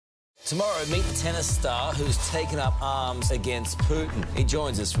Tomorrow, meet the tennis star who's taken up arms against Putin. He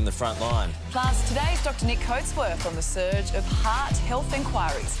joins us from the front line. Plus, today's Dr Nick Coatsworth on the surge of heart health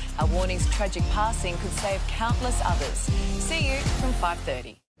inquiries. Our warnings tragic passing could save countless others. See you from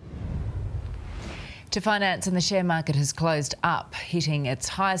 5:30. To finance, and the share market has closed up, hitting its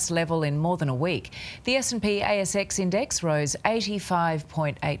highest level in more than a week. The S&P ASX index rose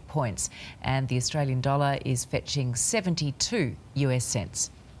 85.8 points and the Australian dollar is fetching 72 US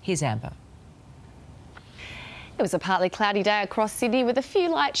cents. Here's Amber. It was a partly cloudy day across Sydney with a few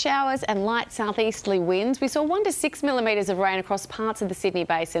light showers and light southeasterly winds. We saw 1 to 6 millimetres of rain across parts of the Sydney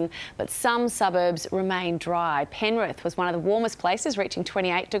Basin, but some suburbs remain dry. Penrith was one of the warmest places, reaching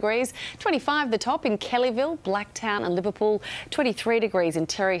 28 degrees, 25 the top in Kellyville, Blacktown and Liverpool, 23 degrees in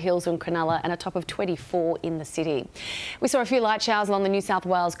Terry Hills and Cronulla, and a top of 24 in the city. We saw a few light showers along the New South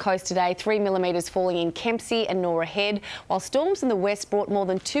Wales coast today, 3 millimetres falling in Kempsey and Norah Head, while storms in the west brought more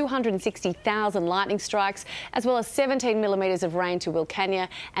than 260,000 lightning strikes, as well as 17 millimetres of rain to Wilcannia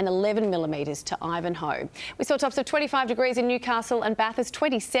and 11 millimetres to Ivanhoe. We saw tops of 25 degrees in Newcastle and Bathurst,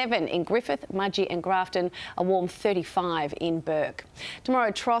 27 in Griffith, Mudgee and Grafton, a warm 35 in Burke.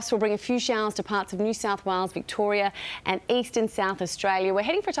 Tomorrow, Tross will bring a few showers to parts of New South Wales, Victoria and eastern South Australia. We're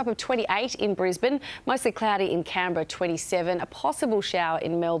heading for a top of 28 in Brisbane, mostly cloudy in Canberra, 27, a possible shower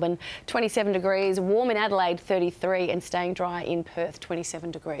in Melbourne, 27 degrees, warm in Adelaide, 33 and staying dry in Perth,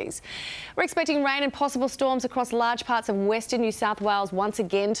 27 degrees. We're expecting rain and possible storms across large parts of western New South Wales once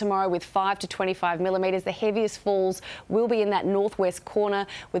again tomorrow with 5 to 25 millimetres. The heaviest falls will be in that northwest corner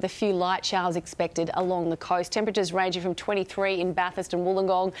with a few light showers expected along the coast. Temperatures ranging from 23 in Bathurst and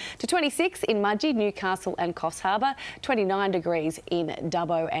Wollongong to 26 in Mudgee, Newcastle and Coffs Harbour, 29 degrees in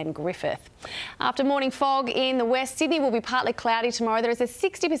Dubbo and Griffith. After morning fog in the west, Sydney will be partly cloudy tomorrow. There is a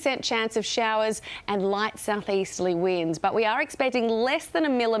 60% chance of showers and light southeasterly winds, but we are expecting less than a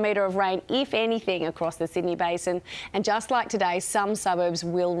millimetre of rain, if anything, across the Sydney Basin. And just like today, some suburbs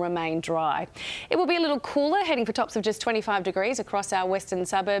will remain dry. It will be a little cooler, heading for tops of just 25 degrees across our western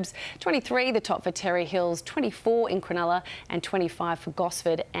suburbs, 23 the top for Terry Hills, 24 in Cronulla and 25 for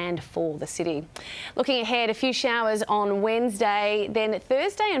Gosford and for the city. Looking ahead, a few showers on Wednesday, then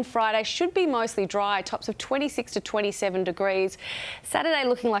Thursday and Friday should be mostly dry, tops of 26 to 27 degrees. Saturday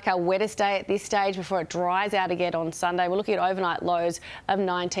looking like our wettest day at this stage before it dries out again on Sunday. We're looking at overnight lows of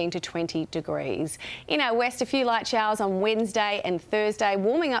 19 to 20 degrees. In our west, a few light showers on Wednesday and Thursday,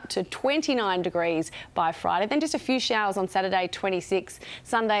 warming up to 29 degrees by Friday. Then just a few showers on Saturday, 26.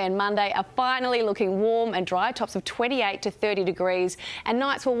 Sunday and Monday are finally looking warm and dry, tops of 28 to 30 degrees. And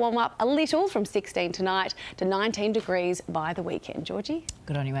nights will warm up a little from 16 tonight to 19 degrees by the weekend. Georgie?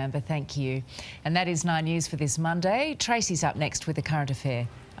 Good on you, Amber. Thank you. And that is 9 News for this Monday. Tracy's up next with a current affair.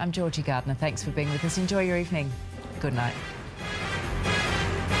 I'm Georgie Gardner. Thanks for being with us. Enjoy your evening. Good night.